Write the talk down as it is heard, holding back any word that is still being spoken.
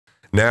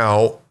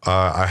Now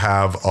I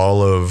have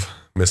all of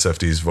Miss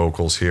FD's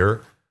vocals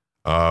here.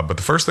 But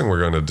the first thing we're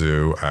going to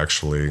do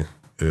actually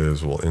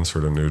is we'll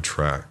insert a new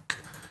track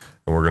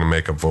and we're going to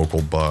make a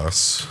vocal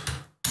bus.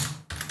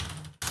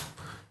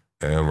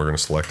 And we're going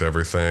to select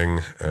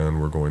everything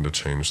and we're going to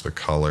change the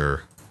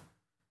color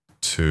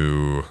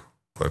to,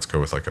 let's go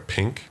with like a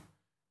pink.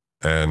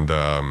 And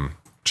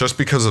just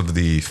because of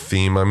the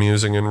theme I'm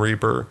using in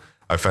Reaper,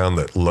 I found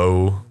that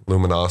low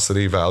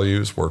luminosity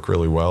values work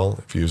really well.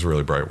 If you use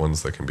really bright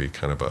ones, they can be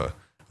kind of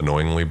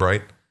annoyingly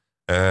bright.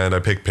 And I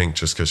picked pink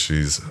just because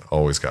she's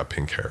always got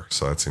pink hair.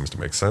 So that seems to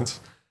make sense.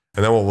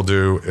 And then what we'll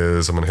do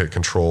is I'm going to hit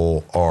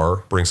Control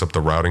R, brings up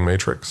the routing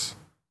matrix.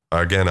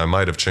 Again, I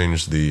might have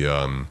changed the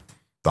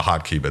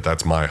hotkey, but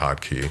that's my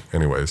hotkey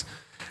anyways.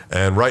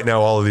 And right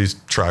now, all of these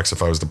tracks,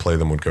 if I was to play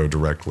them, would go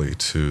directly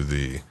to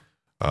the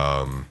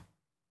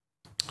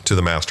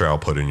master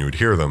output and you would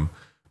hear them.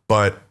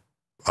 But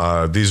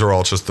these are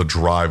all just the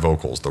dry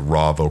vocals, the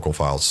raw vocal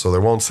files. So they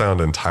won't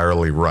sound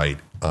entirely right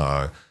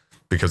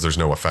because there's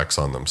no effects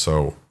on them.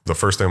 So the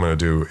first thing I'm going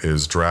to do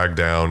is drag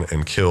down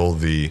and kill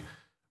the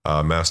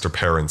master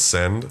parent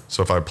send.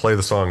 So if I play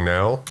the song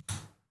now,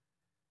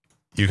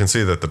 you can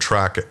see that the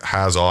track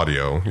has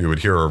audio. You would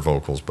hear our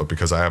vocals, but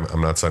because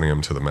I'm not sending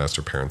them to the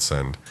master parent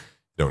send,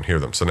 you don't hear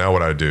them. So now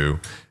what I do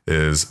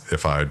is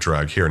if I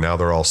drag here, now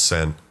they're all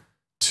sent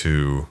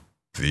to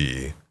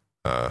the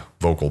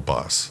vocal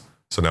bus.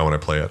 So now when I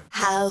play it,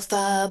 how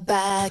far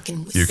back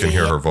you can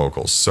hear her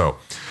vocals. So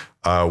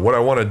what I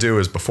want to do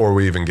is before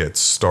we even get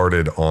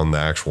started on the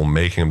actual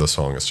making of the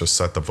song is just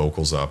set the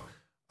vocals up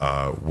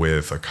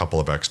with a couple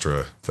of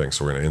extra things.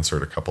 So we're going to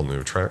insert a couple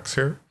new tracks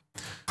here.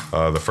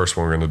 The first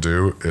one we're going to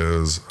do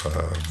is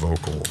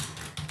vocal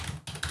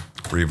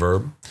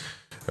reverb,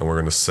 and we're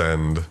going to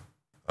send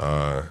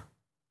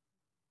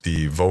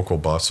the vocal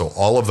bus. So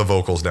all of the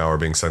vocals now are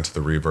being sent to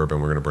the reverb,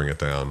 and we're going to bring it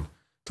down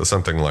to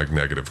something like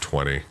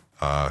 -20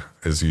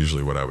 is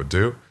usually what I would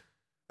do.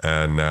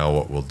 And now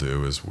what we'll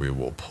do is we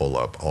will pull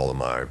up all of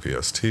my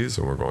VSTs,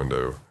 and we're going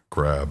to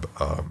grab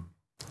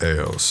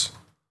EOS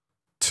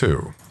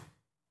 2.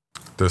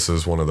 This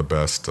is one of the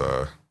best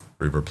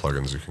reverb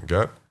plugins you can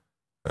get.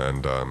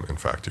 And in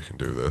fact, you can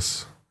do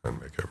this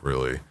and make it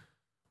really,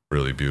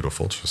 really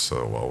beautiful. Just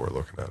so while we're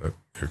looking at it,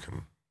 you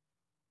can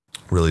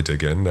really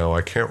dig in. Now,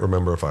 I can't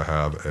remember if I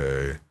have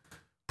a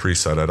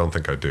preset. I don't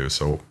think I do.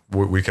 So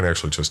we can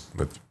actually just,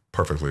 it's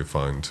perfectly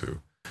fine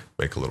to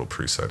make a little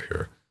preset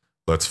here.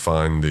 Let's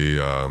find the,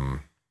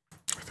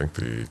 I think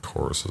the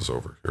chorus is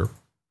over here.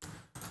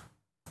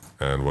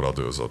 And what I'll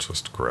do is I'll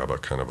just grab a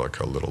kind of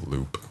like a little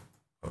loop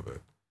of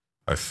it.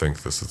 I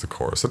think this is the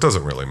chorus. It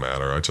doesn't really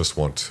matter. I just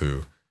want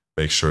to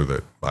make sure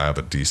that I have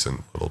a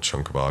decent little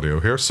chunk of audio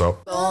here. So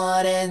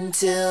born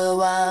into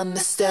a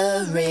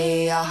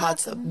mystery, our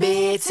hearts are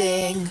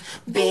beating.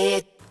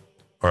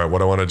 All right,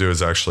 what I want to do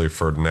is actually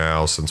for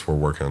now, since we're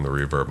working on the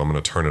reverb, I'm going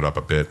to turn it up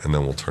a bit and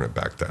then we'll turn it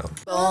back down.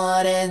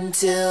 Born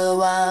into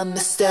a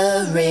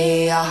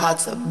mystery, our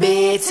hearts are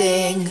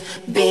beating.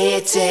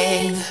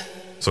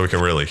 So we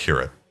can really hear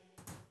it.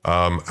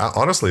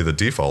 Honestly, the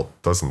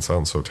default doesn't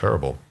sound so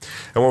terrible.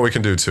 And what we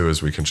can do too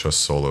is we can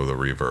just solo the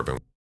reverb and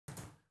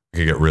we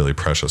can get really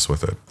precious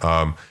with it.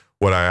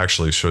 What I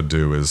actually should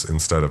do is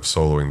instead of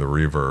soloing the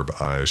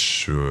reverb, I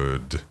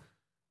should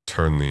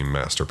turn the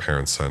master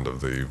parent send of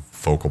the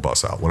vocal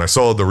bus out. When I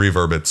soloed the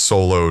reverb, it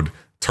soloed,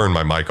 turned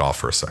my mic off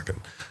for a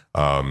second.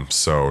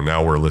 So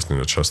now we're listening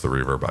to just the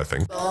reverb, I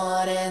think.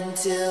 Born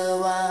into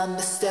a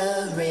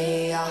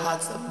mystery, our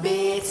hearts are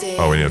beating.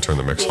 Oh, we need to turn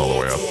the mix all the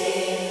way up.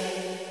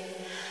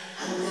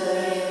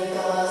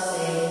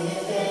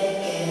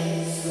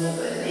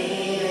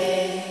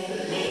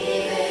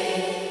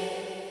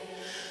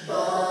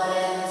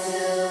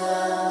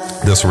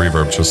 This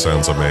reverb just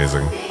sounds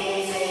amazing.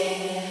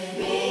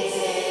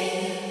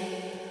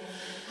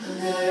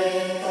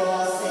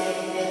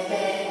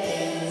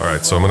 All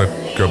right, so I'm going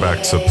to go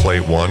back to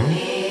plate 1,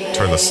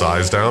 turn the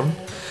size down.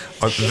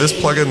 This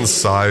plugin's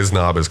size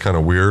knob is kind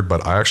of weird,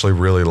 but I actually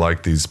really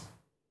like these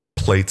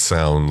plate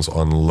sounds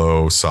on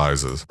low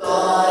sizes.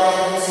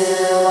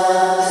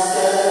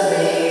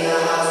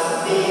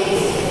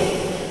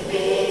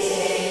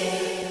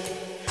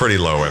 Pretty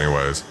low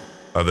anyways.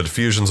 The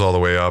diffusion's all the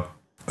way up.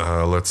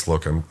 Let's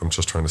look, I'm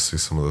just trying to see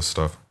some of this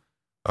stuff.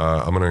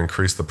 I'm going to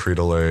increase the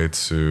pre-delay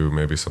to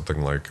maybe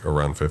something like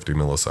around 50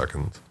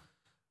 milliseconds.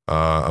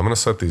 I'm going to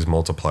set these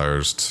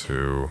multipliers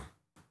to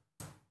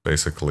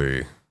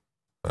basically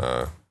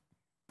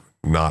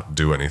not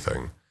do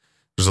anything.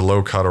 There's a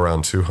low cut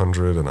around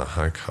 200 and a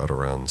high cut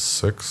around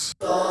 6.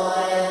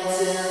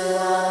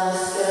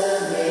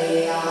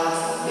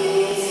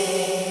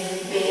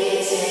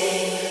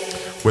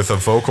 With a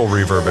vocal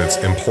reverb, it's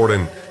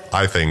important,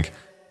 I think,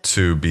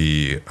 to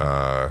be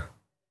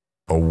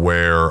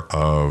aware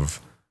of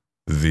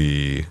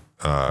the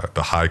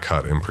high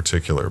cut in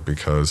particular,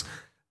 because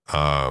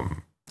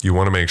you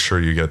want to make sure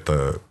you get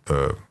to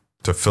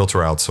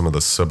filter out some of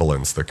the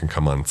sibilants that can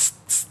come on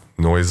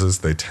noises.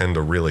 They tend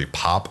to really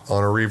pop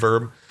on a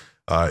reverb,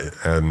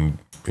 and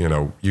you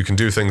know, you can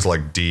do things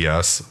like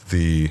DS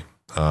the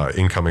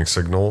incoming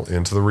signal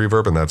into the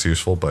reverb, and that's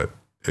useful, but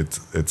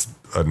it's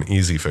an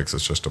easy fix.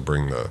 It's just to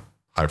bring the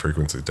high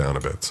frequencies down a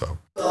bit. So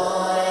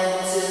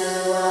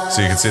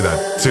you can see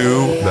that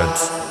 2,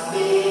 that's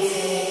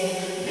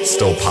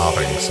still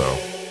popping. So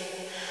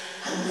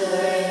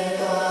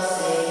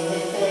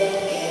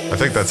I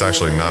think that's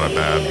actually not a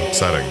bad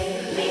setting.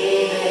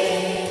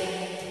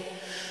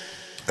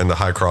 And the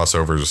high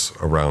crossover's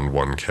around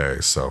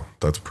 1K, so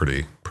that's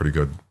pretty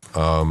good.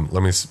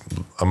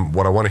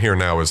 What I want to hear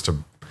now is to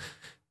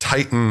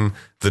tighten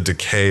the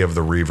decay of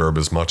the reverb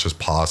as much as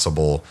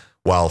possible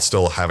while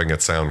still having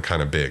it sound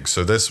kind of big.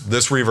 So this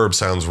reverb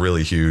sounds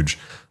really huge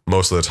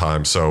most of the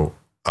time. So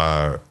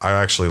I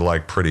actually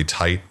like pretty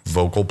tight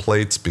vocal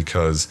plates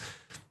because,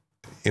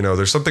 you know,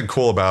 there's something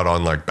cool about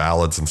on like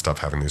ballads and stuff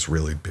having these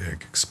really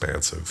big,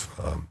 expansive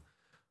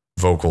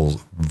vocal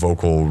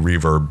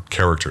reverb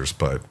characters.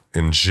 But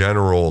in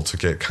general, to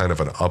get kind of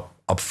an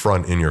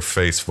upfront in your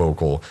face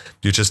vocal,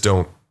 you just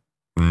don't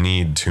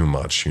need too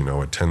much. You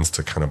know, it tends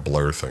to kind of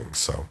blur things.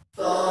 So.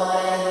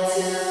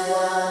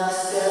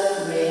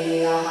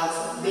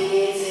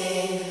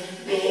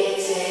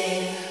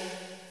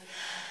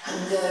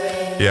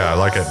 Yeah, I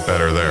like it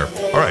better there.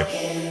 All right.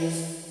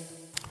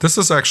 This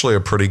is actually a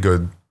pretty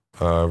good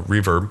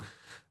reverb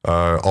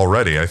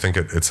already. I think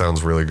it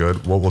sounds really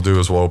good. What we'll do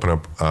is we'll open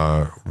up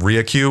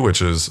ReEQ,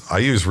 which is, I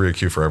use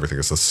ReEQ for everything.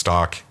 It's a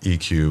stock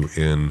EQ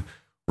in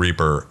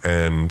Reaper.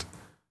 And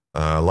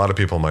a lot of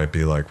people might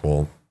be like,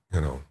 well,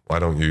 you know, why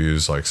don't you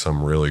use like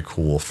some really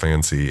cool,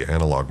 fancy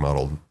analog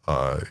modeled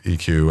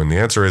EQ? And the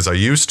answer is I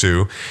used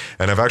to,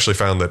 and I've actually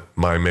found that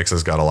my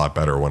mixes got a lot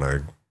better when I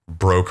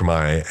broke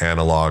my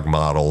analog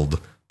modeled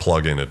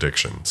plug-in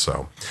addiction.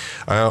 So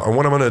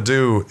what I'm going to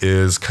do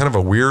is kind of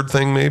a weird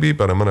thing maybe,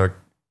 but I'm going to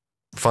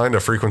find a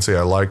frequency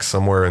I like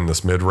somewhere in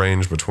this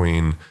mid-range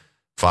between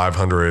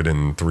 500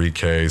 and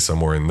 3K,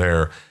 somewhere in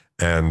there,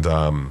 and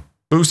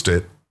boost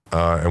it,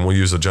 and we'll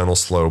use a gentle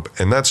slope.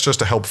 And that's just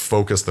to help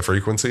focus the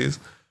frequencies.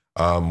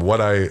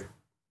 When I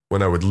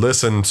would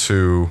listen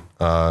to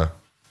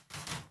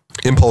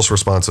impulse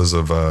responses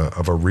of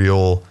a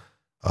real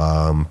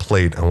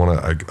plate, I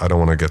don't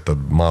want to get the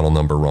model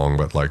number wrong,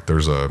 but like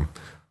there's a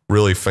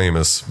really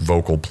famous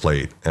vocal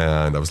plate,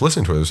 and I was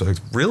listening to it. It was like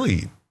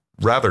really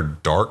rather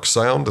dark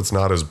sound. It's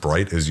not as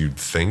bright as you'd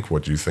think,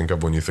 what you think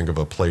of when you think of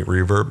a plate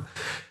reverb.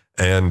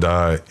 And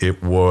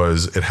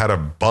it had a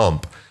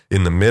bump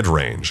in the mid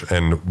range,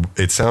 and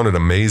it sounded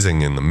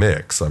amazing in the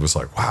mix. I was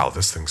like, wow,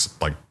 this thing's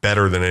like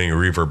better than any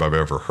reverb I've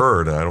ever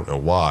heard, and I don't know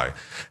why.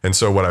 And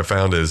so what I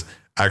found is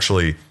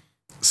actually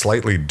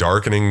slightly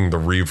darkening the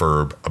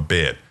reverb a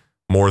bit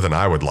more than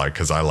I would like,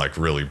 because I like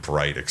really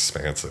bright,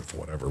 expansive,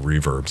 whatever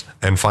reverbs,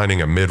 and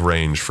finding a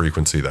mid-range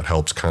frequency that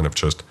helps kind of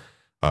just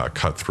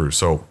cut through.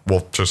 So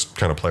we'll just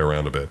kind of play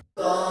around a bit.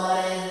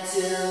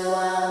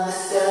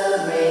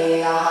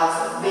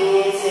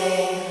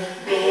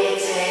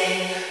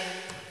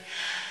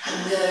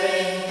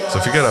 So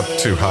if you get up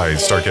too high, you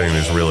start getting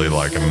these really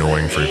like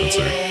annoying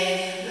frequencies.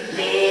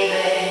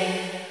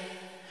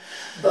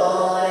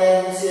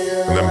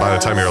 And then by the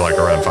time you're like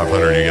around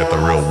 500, you get the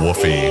real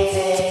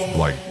woofy,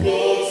 like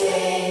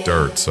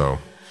dirt. So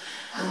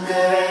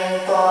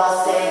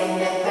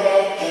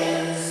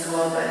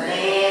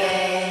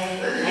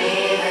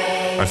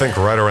I think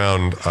right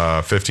around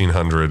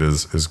 1500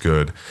 is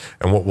good.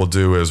 And what we'll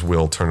do is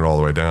we'll turn it all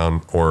the way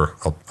down, or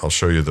I'll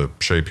show you the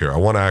shape here. I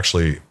want to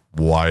actually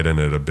widen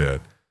it a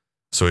bit,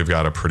 so we've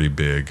got a pretty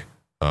big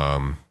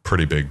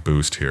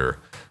boost here.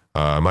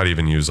 I might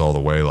even use all the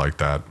way like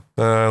that.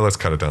 Let's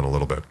cut it down a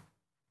little bit.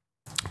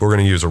 We're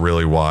going to use a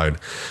really wide,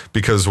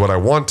 because what I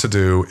want to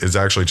do is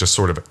actually just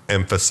sort of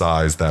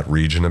emphasize that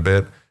region a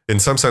bit. In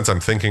some sense, I'm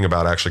thinking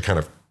about actually kind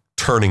of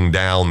turning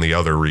down the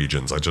other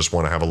regions. I just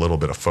want to have a little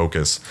bit of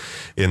focus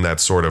in that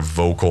sort of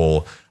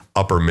vocal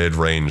upper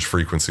mid-range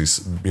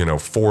frequencies, you know,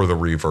 for the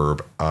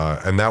reverb.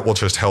 And that will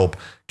just help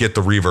get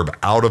the reverb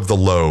out of the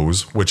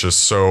lows, which is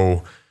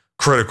so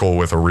critical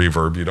with a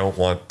reverb. You don't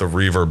want the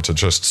reverb to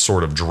just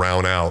sort of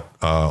drown out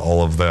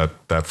all of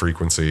that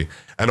frequency.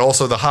 And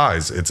also the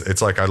highs.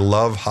 It's like I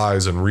love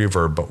highs and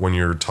reverb, but when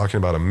you're talking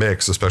about a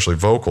mix, especially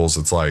vocals,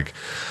 it's like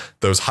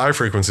those high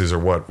frequencies are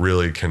what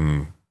really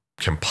can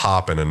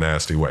pop in a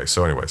nasty way.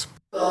 So anyways.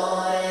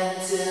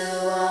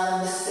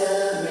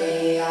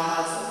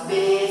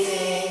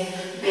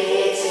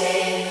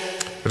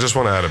 I just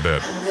want to add a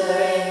bit.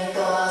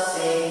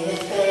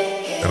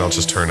 And I'll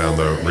just turn down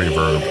the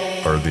reverb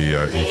or the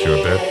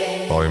EQ a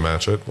bit, volume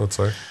match it, let's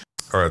say.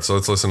 All right, so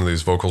let's listen to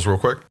these vocals real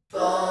quick.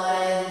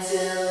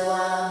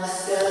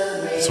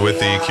 So with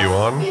the EQ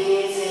on,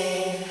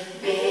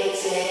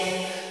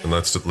 and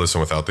let's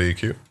listen without the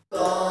EQ.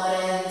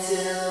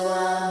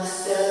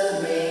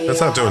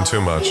 It's not doing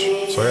too much,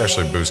 so I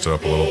actually boosted it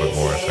up a little bit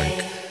more, I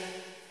think.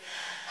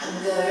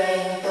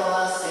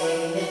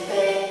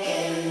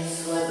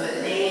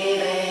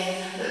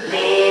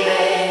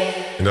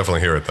 You can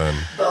definitely hear it then.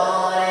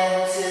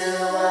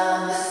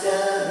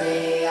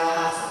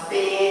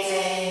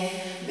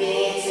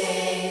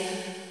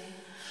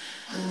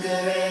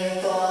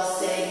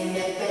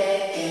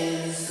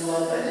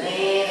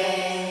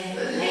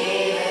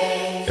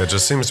 It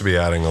just seems to be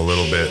adding a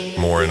little bit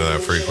more into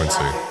that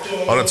frequency.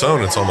 On its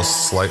own, it's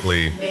almost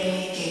slightly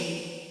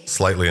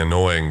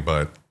annoying,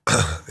 but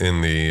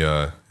in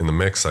the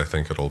mix, I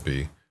think it'll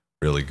be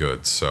really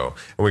good. So,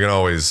 and we can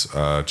always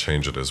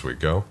change it as we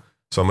go.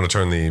 So I'm going to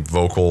turn the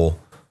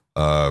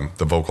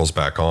vocals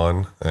back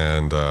on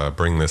and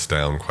bring this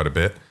down quite a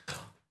bit.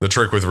 The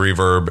trick with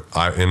reverb,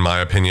 in my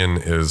opinion,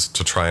 is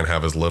to try and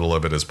have as little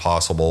of it as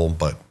possible,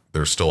 but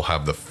there still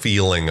have the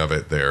feeling of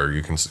it there.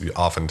 You can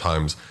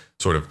oftentimes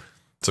sort of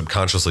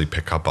subconsciously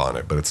pick up on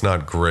it, but it's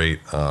not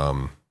great.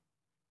 I'm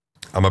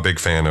a big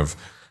fan of,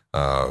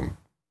 I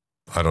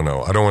don't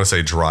know, I don't want to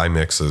say dry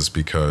mixes,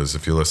 because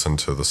if you listen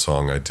to the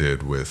song I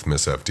did with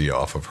Miss FD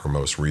off of her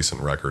most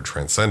recent record,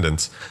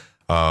 Transcendence,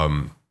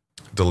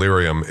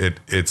 Delirium,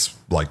 it's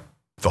like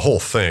the whole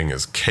thing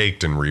is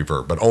caked in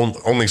reverb, but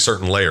only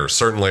certain layers.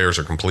 Certain layers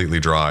are completely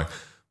dry.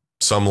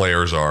 Some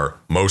layers are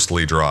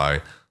mostly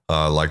dry,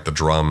 like the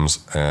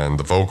drums, and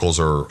the vocals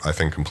are, I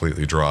think,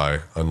 completely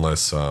dry,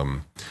 unless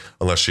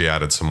she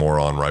added some more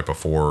on right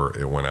before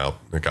it went out,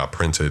 it got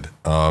printed.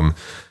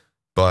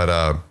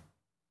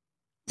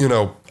 You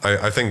know,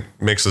 I think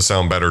mixes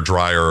sound better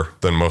drier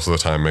than most of the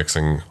time.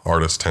 Mixing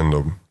artists tend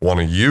to want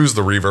to use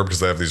the reverb because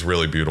they have these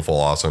really beautiful,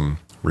 awesome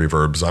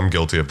reverbs. I'm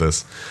guilty of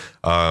this,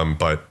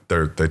 but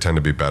they tend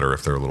to be better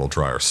if they're a little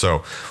drier. So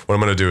what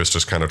I'm going to do is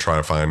just kind of try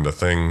to find a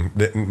thing.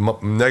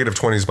 Negative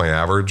 20 is my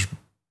average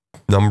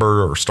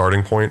number or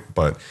starting point,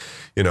 but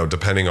you know,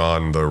 depending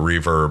on the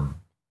reverb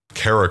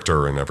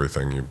character and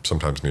everything, you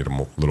sometimes need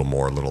a little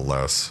more, a little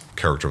less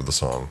character of the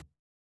song.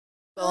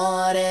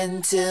 Born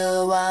into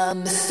a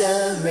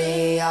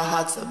mystery, our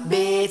hearts are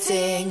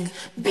beating,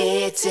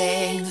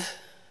 beating,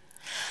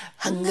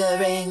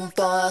 hungering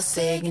for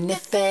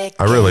significance.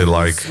 I really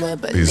like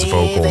these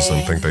vocals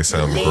and think they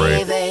sound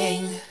great.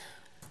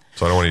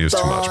 So I don't want to use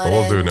too much, but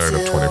we'll do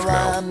negative 20 for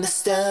now.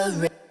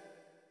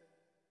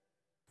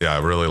 Yeah, I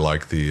really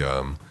like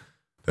the,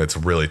 it's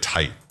really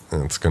tight,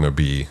 and it's going to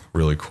be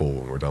really cool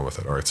when we're done with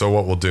it. All right, so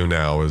what we'll do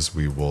now is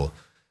we will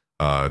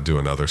do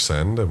another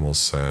send, and we'll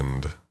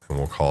send, and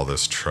we'll call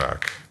this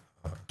track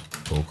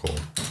vocal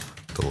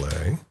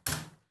delay.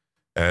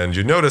 And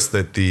you notice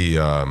that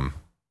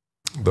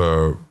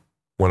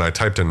when I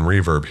typed in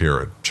reverb here,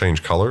 it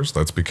changed colors.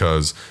 That's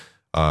because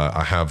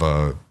I have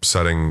a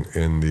setting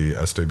in the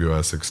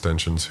SWS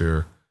extensions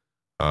here.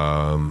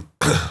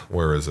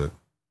 Where is it?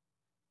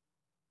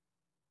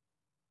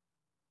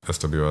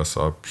 SWS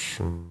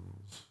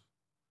options,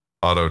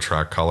 auto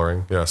track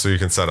coloring. Yeah, so you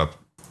can set up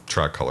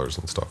track colors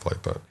and stuff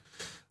like that.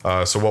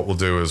 So what we'll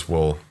do is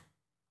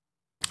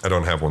I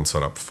don't have one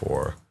set up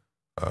for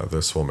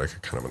this. We'll make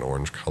it kind of an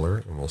orange color,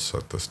 and we'll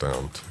set this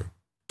down to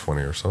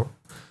 20 or so.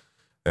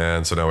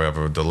 And so now we have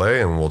a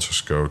delay, and we'll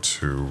just go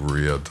to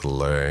REA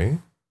delay,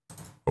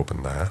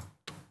 open that.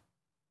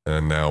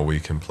 And now we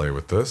can play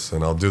with this,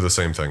 and I'll do the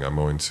same thing. I'm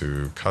going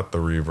to cut the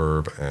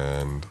reverb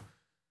and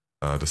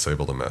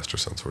disable the master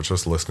sense. We're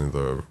just listening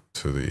to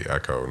the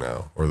echo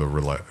now, or the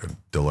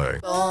delay.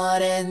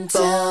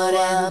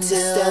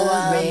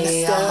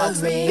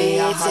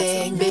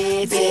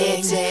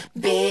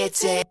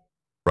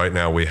 Right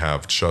now we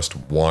have just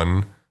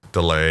one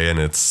delay, and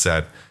it's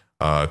set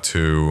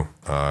to,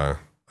 I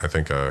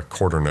think, a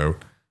quarter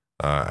note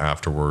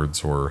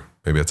afterwards, or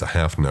maybe it's a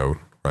half note,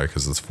 right?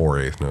 Because it's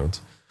 4/8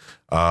 notes.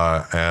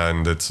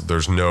 And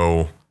there's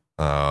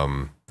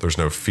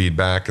no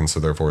feedback, and so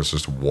therefore it's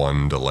just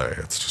one delay.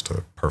 It's just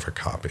a perfect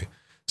copy.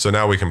 So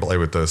now we can play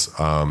with this.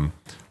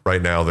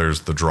 Right now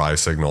there's the dry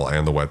signal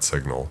and the wet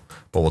signal,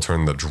 but we'll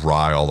turn the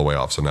dry all the way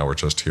off, so now we're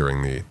just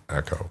hearing the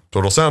echo. So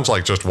it'll sound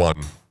like just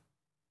one.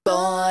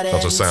 It'll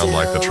just sound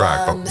like the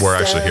track, but we're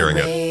actually hearing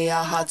it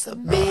half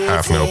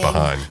note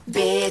behind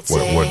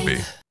what it would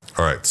be.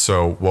 All right,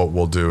 so what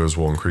we'll do is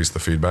we'll increase the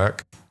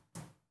feedback.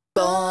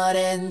 Born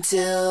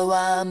into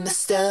a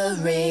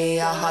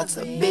mystery, our hearts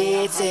are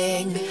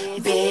beating,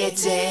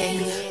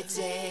 beating,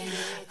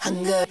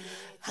 hunger,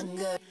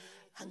 hunger,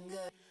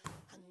 hunger.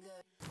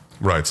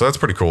 Right, so that's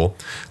pretty cool.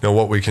 Now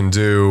what we can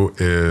do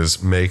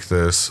is make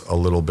this a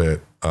little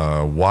bit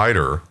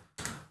wider.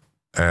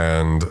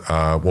 And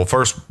well,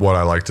 first what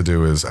I like to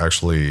do is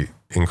actually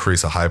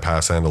increase a high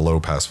pass and a low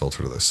pass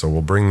filter to this. So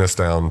we'll bring this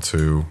down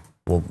to,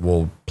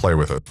 we'll play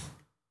with it.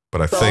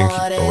 But I think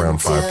around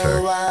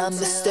 5K.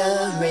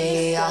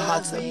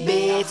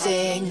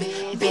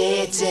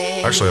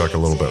 Actually, like a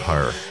little bit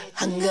higher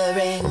on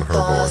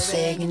her voice.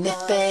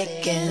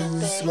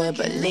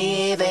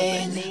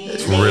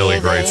 It's really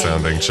great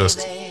sounding.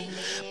 Just,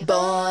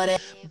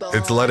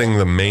 it's letting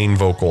the main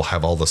vocal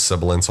have all the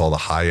sibilance, all the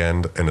high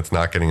end, and it's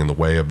not getting in the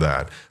way of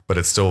that. But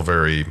it's still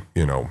very,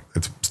 you know,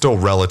 it's still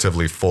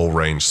relatively full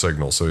range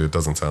signal, so it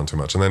doesn't sound too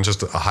much. And then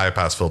just a high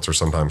pass filter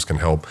sometimes can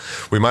help.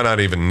 We might not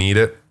even need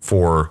it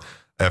for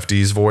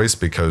FD's voice,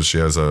 because she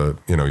has a,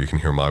 you know, you can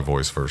hear my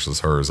voice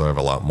versus hers. I have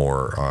a lot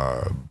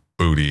more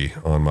booty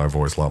on my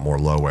voice, a lot more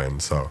low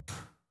end, so.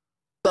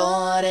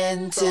 Born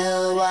into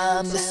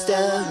a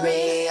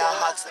mystery, our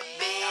hearts are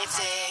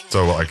beating.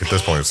 So like at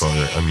this point, it's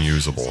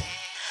unusable.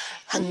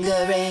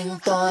 Hungering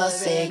for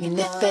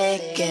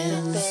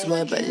significance,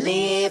 we're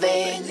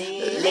believing.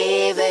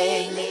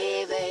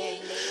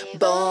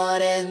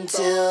 Born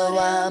into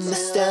a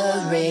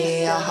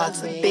mystery, our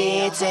hearts are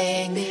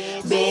beating.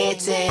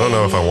 I don't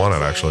know if I want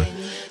it, actually.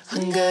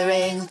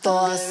 Hungering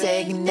for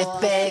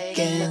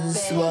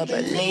significance, we're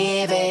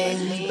believing.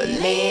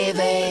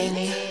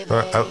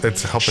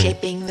 It's helping.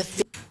 Shaping the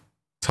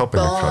It's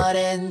helping to cut. born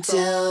into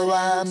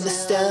a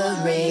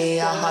mystery,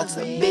 our hearts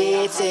are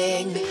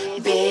beating.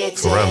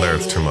 So around there,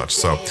 it's too much.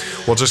 So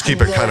we'll just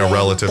keep it kind of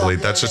relatively.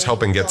 That's just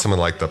helping get some of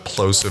like the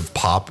plosive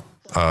pop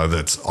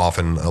that's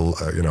often,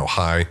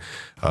 high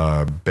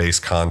bass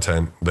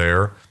content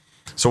there.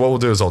 So what we'll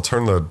do is I'll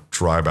turn the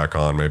dry back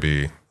on,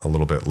 maybe a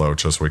little bit low,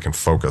 just so we can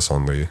focus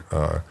on the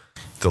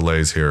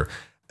delays here.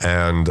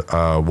 And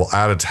we'll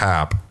add a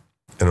tap,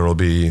 and it'll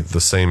be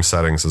the same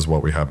settings as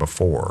what we had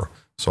before.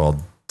 So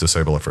I'll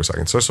disable it for a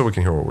second, just so we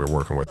can hear what we're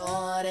working with.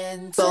 Born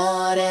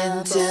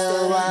into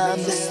a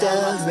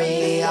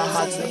mystery, our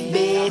hearts are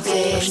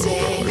beating. Actually,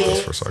 we'll go like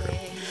this for a second.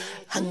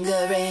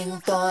 Hungering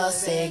for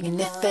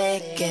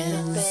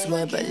significance,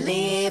 we're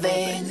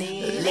believing.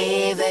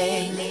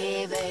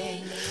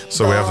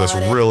 So we have this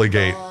really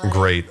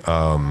great,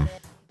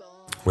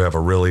 we have a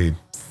really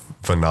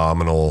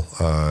phenomenal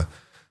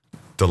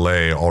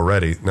delay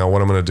already. Now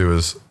what I'm going to do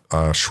is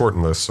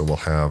shorten this, so we'll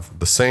have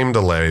the same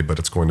delay, but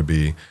it's going to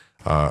be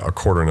a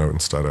quarter note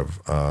instead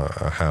of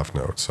a half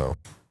note. So.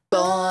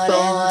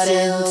 Born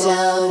into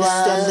a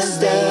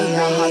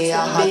mystery,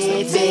 our hearts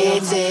are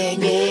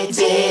beating.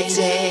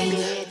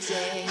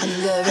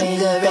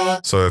 Hungering.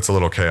 So it's a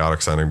little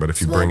chaotic sounding, but if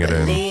you bring it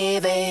in.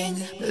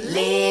 Believing.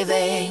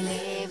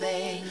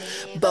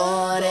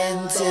 Born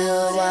into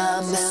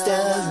a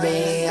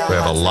mystery. We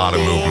have a lot of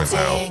movement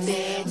now.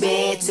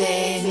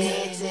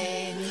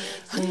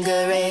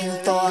 Hungering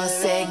for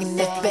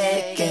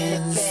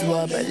significance,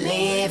 we're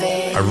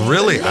believing. I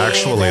really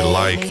actually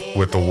like,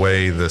 with the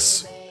way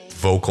this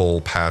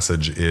vocal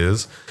passage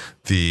is,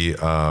 the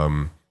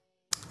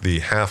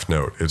half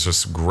note. It's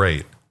just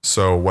great.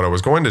 So what I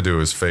was going to do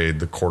is fade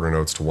the quarter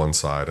notes to one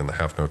side and the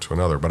half note to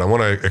another, but I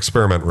want to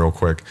experiment real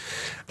quick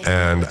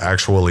and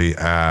actually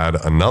add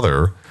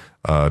another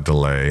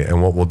delay.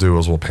 And what we'll do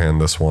is we'll pan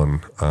this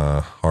one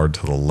hard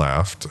to the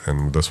left,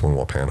 and this one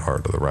will pan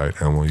hard to the right,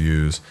 and we'll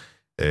use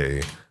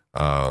an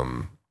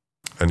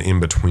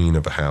in-between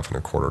of a half and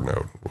a quarter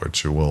note,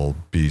 which will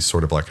be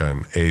sort of like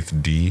an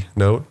 8th D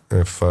note,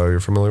 if you're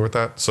familiar with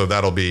that. So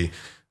that'll be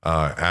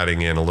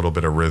adding in a little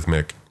bit of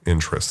rhythmic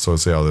interest. So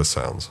let's see how this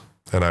sounds.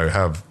 And I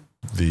have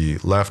the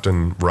left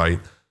and right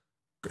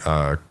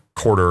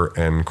quarter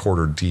and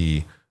quarter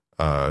D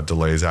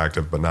delays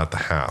active, but not the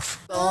half.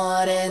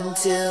 Born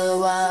into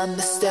a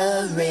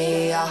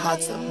mystery, our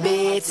hearts are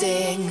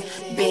beating.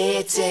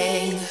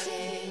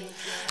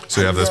 So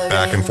you have this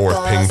back and forth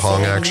ping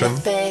pong action.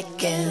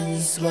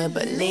 We're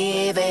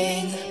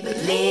believing.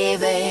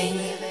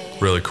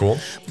 Really cool.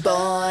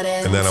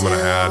 And then I'm going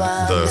to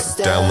add the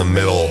down the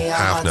middle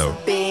half note.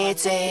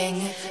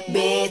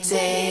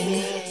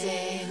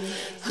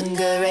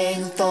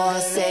 Hungering for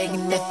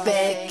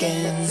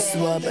significance,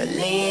 we're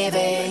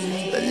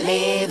believing.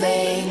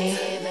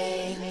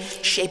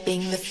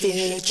 Shaping the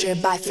future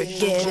by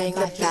forgiving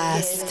the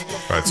past.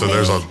 All right, so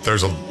there's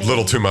a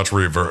little too much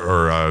reverb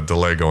or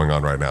delay going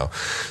on right now.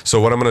 So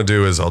what I'm going to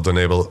do is I'll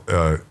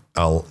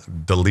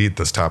delete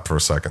this tap for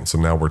a second. So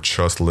now we're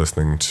just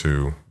listening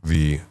to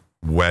the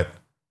wet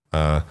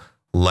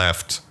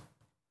left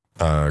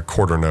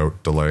quarter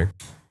note delay.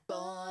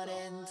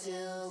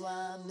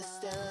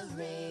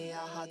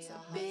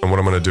 And what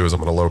I'm going to do is I'm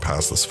going to low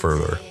pass this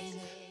further.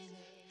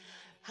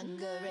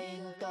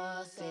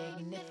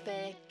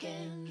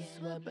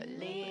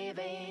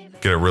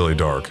 Get it really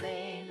dark.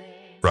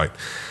 Right.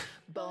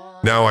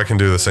 Now I can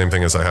do the same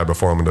thing as I had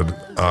before. I'm going to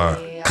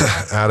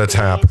add a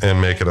tap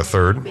and make it a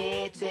third.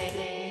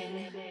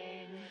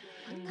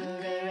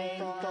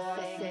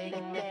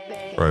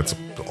 Right, it's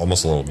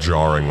almost a little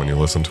jarring when you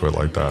listen to it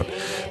like that.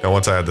 Now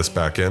once I add this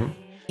back in.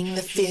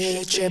 The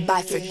future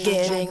by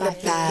forgetting the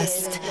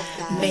past,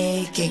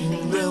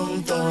 making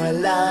room for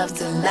love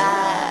to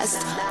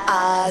last.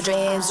 Our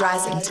dreams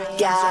rising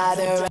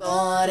together.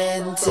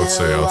 Let's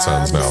see how it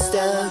sounds now.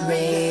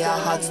 Our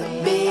hearts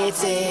are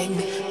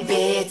beating.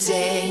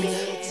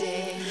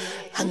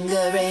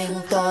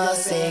 Hungering for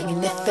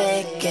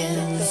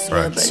significance.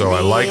 Right, so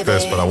I like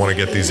this, but I want to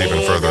get these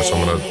even further, so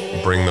I'm going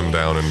to bring them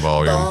down in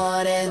volume.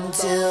 Born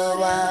into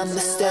a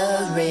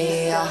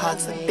mystery, our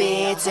hearts are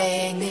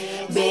beating.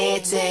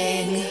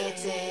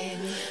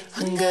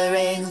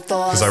 Hungering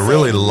for because I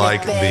really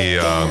like the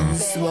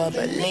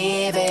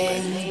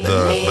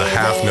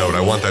half note.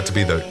 I want that to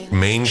be the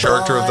main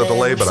character of the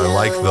delay, but I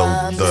like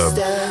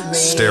the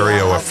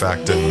stereo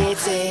effect and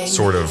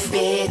sort of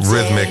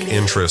rhythmic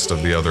interest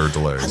of the other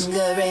delays.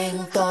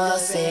 Hungering for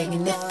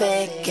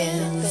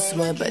significance,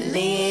 we're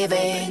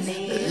believing.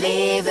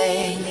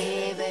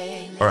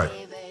 All right.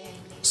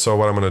 So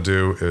what I'm going to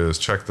do is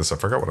check this. I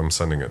forgot what I'm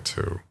sending it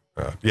to.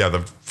 Yeah, the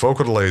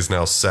vocal delay is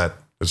now set.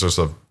 It's just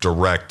a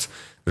direct.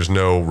 There's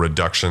no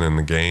reduction in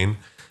the gain.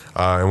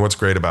 And what's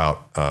great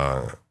about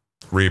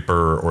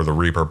Reaper or the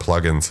Reaper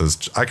plugins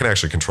is I can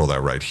actually control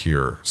that right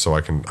here. So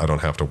I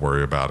don't have to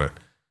worry about it.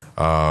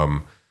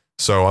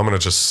 So I'm going to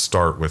just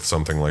start with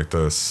something like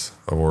this,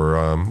 or,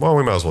 well,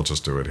 we might as well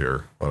just do it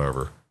here,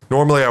 whatever.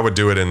 Normally I would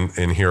do it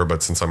in here,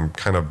 but since I'm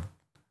kind of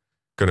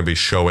going to be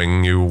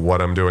showing you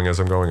what I'm doing as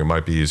I'm going, it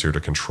might be easier to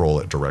control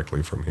it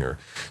directly from here.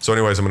 So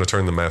anyways, I'm going to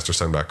turn the master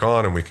send back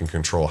on and we can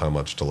control how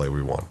much delay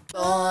we want.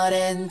 Born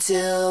into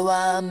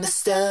a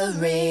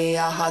mystery,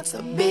 our hearts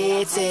are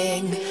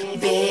beating,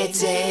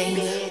 beating.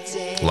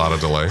 A lot of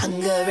delay.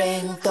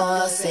 Hungering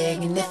for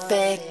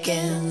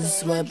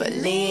significance, we're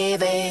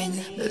believing,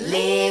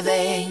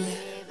 believing.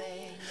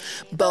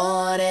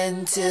 Born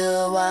into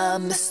a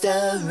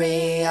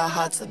mystery, our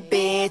hearts are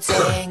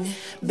beating,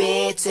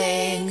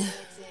 beating.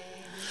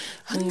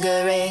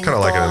 Hungering kind of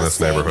like it in this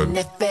neighborhood.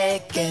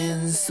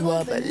 Significance,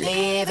 we're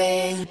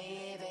believing.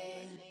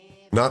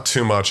 Not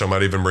too much. I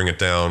might even bring it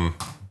down,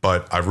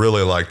 but I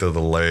really like the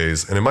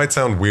delays. And it might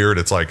sound weird.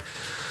 It's like,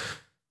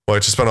 well, I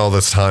just spent all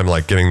this time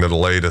like getting the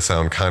delay to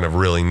sound kind of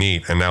really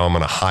neat, and now I'm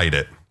going to hide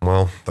it.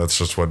 Well, that's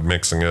just what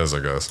mixing is, I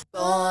guess.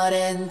 Born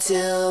into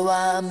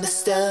a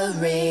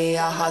mystery,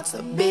 our hearts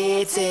are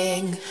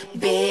beating,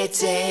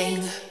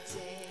 beating.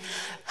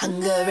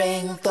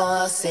 Hungering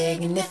for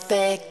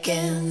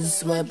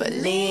significance, we're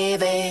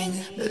believing,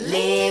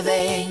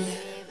 believing.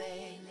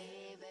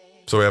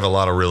 So we have a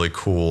lot of really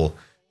cool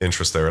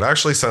interest there. It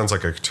actually sounds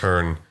like I could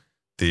turn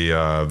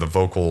the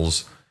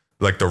vocals,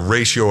 like the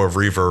ratio of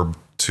reverb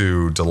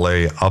to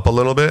delay up a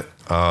little bit.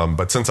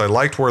 But since I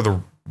liked where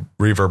the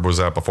reverb was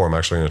at before, I'm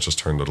actually going to just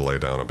turn the delay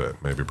down a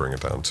bit. Maybe bring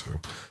it down to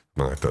something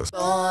like this.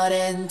 Born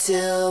into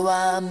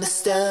a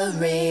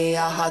mystery,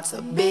 our hearts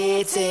are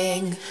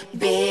beating,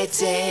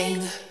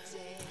 beating.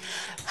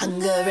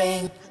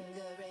 Hungering.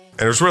 And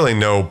there's really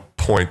no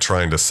point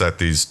trying to set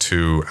these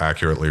two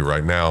accurately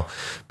right now,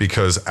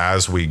 because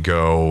as we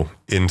go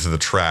into the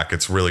track,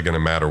 it's really going to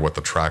matter what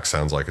the track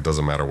sounds like. It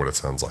doesn't matter what it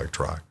sounds like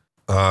track.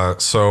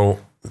 So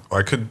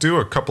I could do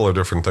a couple of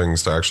different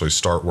things to actually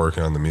start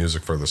working on the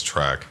music for this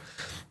track.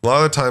 A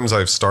lot of times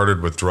I've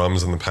started with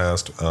drums in the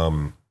past.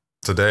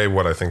 Today,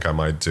 what I think I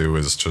might do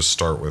is just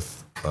start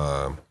with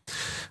a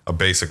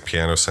basic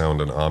piano sound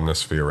and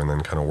omnisphere and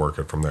then kind of work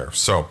it from there.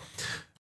 So